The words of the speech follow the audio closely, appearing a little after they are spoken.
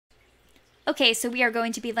Okay, so we are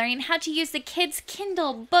going to be learning how to use the Kids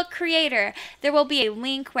Kindle Book Creator. There will be a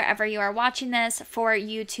link wherever you are watching this for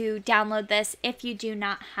you to download this if you do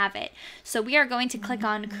not have it. So we are going to click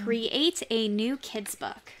on Create a New Kids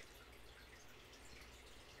Book.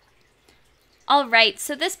 All right,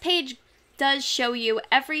 so this page does show you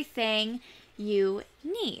everything you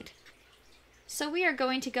need. So we are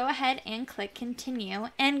going to go ahead and click Continue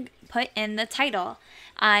and put in the title.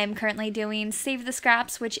 I'm currently doing Save the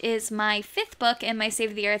Scraps, which is my 5th book in my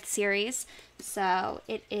Save the Earth series. So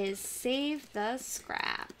it is Save the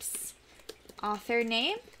Scraps. Author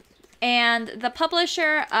name. And the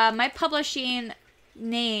publisher, my publishing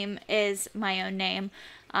name is my own name.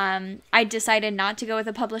 I decided not to go with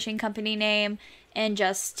a publishing company name and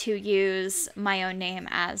just to use my own name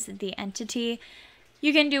as the entity.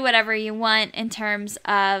 You can do whatever you want in terms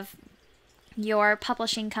of your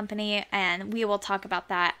publishing company, and we will talk about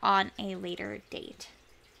that on a later date.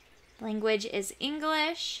 Language is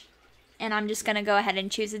English, and I'm just going to go ahead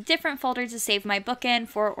and choose a different folder to save my book in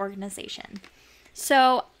for organization.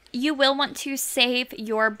 So you will want to save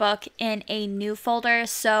your book in a new folder,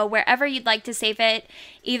 so wherever you'd like to save it,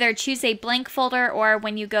 either choose a blank folder, or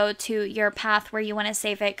when you go to your path where you want to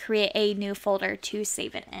save it, create a new folder to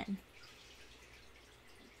save it in.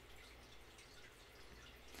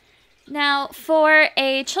 Now, for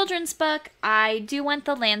a children's book, I do want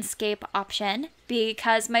the landscape option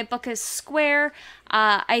because my book is square.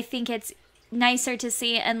 I think it's nicer to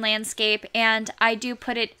see in landscape, and I do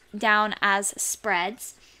put it down as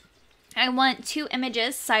spreads. I want 2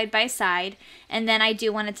 images side by side, and then I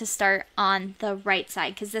do want it to start on the right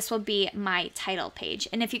side because this will be my title page.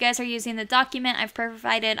 And if you guys are using the document I've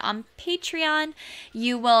provided on Patreon,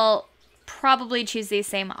 you will probably choose these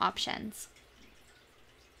same options.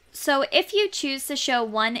 So if you choose to show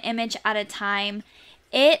 1 image at a time,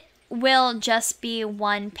 it will just be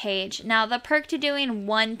 1 page. Now, the perk to doing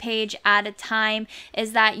 1 page at a time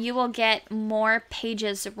is that you will get more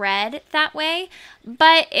pages read that way.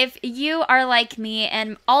 But if you are like me,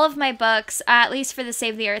 and all of my books, at least for the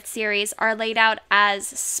Save the Earth series, are laid out as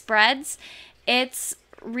spreads, it's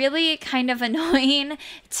really kind of annoying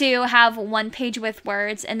to have 1 page with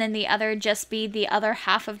words and then the other just be the other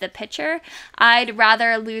half of the picture. I'd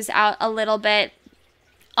rather lose out a little bit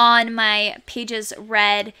on my pages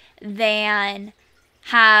read than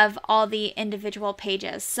have all the individual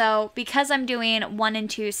pages. So because I'm doing 1 and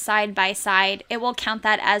 2 side by side, it will count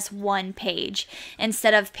that as 1 page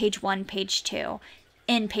instead of page 1, page 2.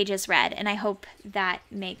 In pages read, and I hope that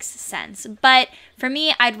makes sense. But for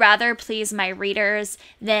me, I'd rather please my readers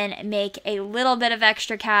than make a little bit of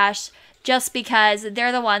extra cash, just because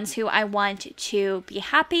they're the ones who I want to be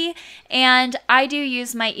happy. And I do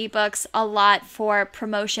use my ebooks a lot for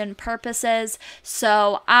promotion purposes,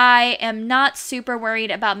 so I am not super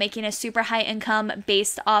worried about making a super high income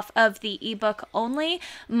based off of the ebook only.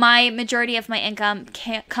 My majority of my income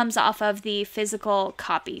comes off of the physical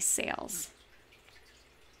copy sales.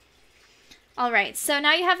 Alright, so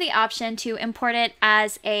now you have the option to import it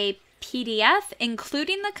as a PDF,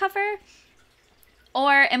 including the cover,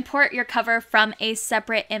 or import your cover from a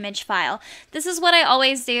separate image file. This is what I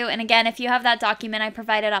always do, and again, if you have that document I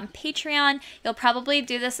provided on Patreon, you'll probably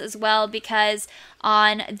do this as well, because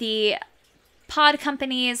on the pod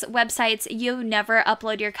companies' websites, you never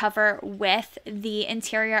upload your cover with the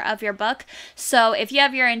interior of your book. So if you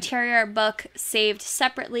have your interior book saved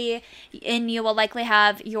separately, and you will likely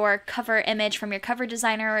have your cover image from your cover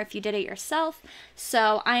designer, or if you did it yourself.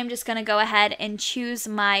 So I am just going to go ahead and choose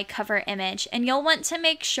my cover image. And you'll want to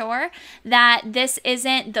make sure that this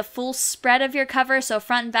isn't the full spread of your cover, so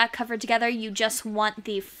front and back cover together. You just want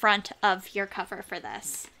the front of your cover for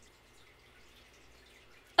this.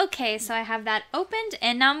 Okay, so I have that opened,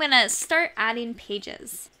 and now I'm going to start adding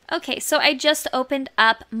pages. Okay, so I just opened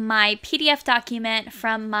up my PDF document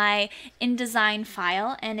from my InDesign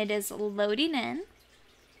file, and it is loading in.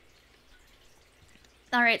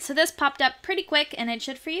 Alright, so this popped up pretty quick, and it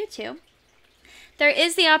should for you too. There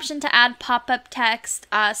is the option to add pop-up text.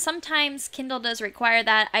 Sometimes Kindle does require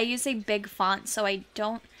that. I use a big font, so I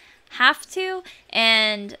don't have to,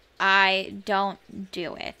 and I don't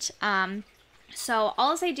do it. So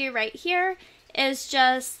all I do right here is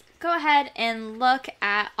just go ahead and look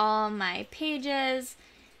at all my pages,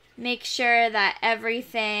 make sure that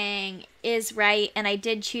everything is right, and I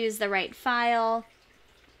did choose the right file.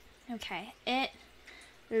 Okay, it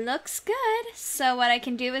looks good. So what I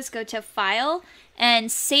can do is go to File and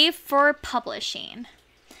Save for Publishing.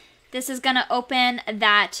 This is going to open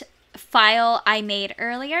that file I made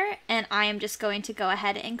earlier, and I am just going to go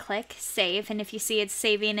ahead and click Save, and if you see, it's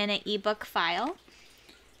saving in an ebook file.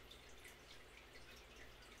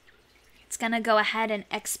 going to go ahead and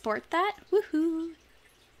export that. Woohoo!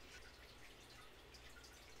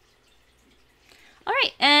 All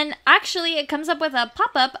right, and actually it comes up with a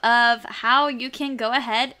pop-up of how you can go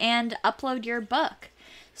ahead and upload your book.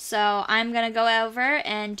 So I'm going to go over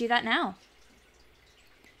and do that now.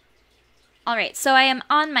 All right, so I am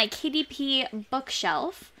on my KDP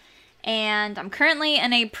bookshelf, and I'm currently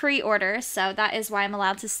in a pre-order, so that is why I'm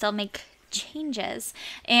allowed to still make changes.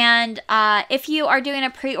 And if you are doing a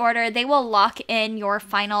pre-order, they will lock in your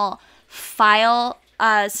final file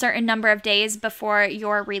a certain number of days before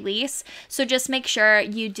your release. So just make sure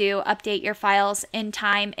you do update your files in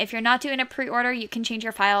time. If you're not doing a pre-order, you can change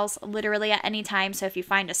your files literally at any time. So if you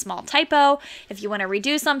find a small typo, if you want to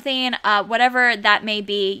redo something, whatever that may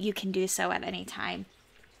be, you can do so at any time.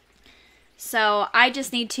 So I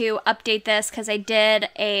just need to update this because I did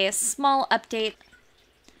a small update.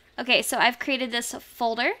 Okay, so I've created this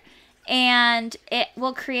folder, and it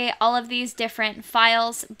will create all of these different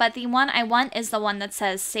files, but the one I want is the one that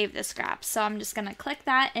says save the scraps. So I'm just going to click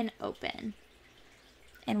that and open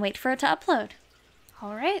and wait for it to upload.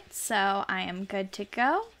 All right, so I am good to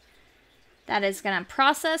go. That is going to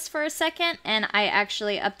process for a second, and I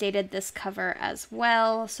actually updated this cover as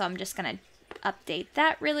well, so I'm just going to update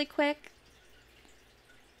that really quick.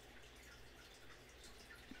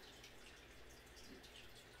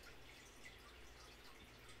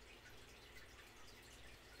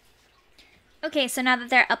 Okay, so now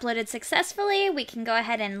that they're uploaded successfully, we can go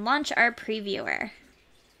ahead and launch our previewer.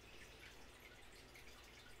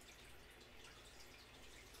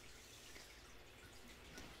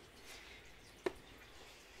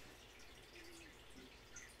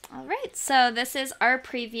 All right, so this is our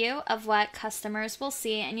preview of what customers will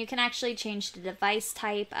see, and you can actually change the device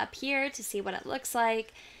type up here to see what it looks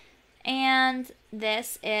like, and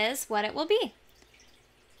this is what it will be.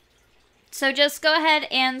 So just go ahead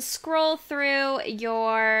and scroll through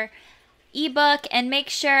your ebook and make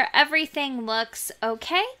sure everything looks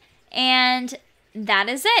okay. And that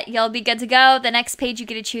is it. You'll be good to go. The next page, you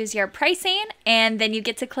get to choose your pricing, and then you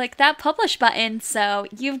get to click that publish button. So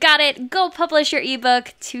you've got it. Go publish your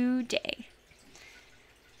ebook today.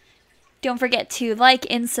 Don't forget to like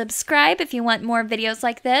and subscribe if you want more videos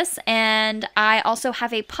like this. And I also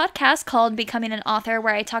have a podcast called Becoming an Author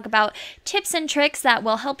where I talk about tips and tricks that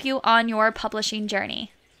will help you on your publishing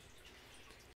journey.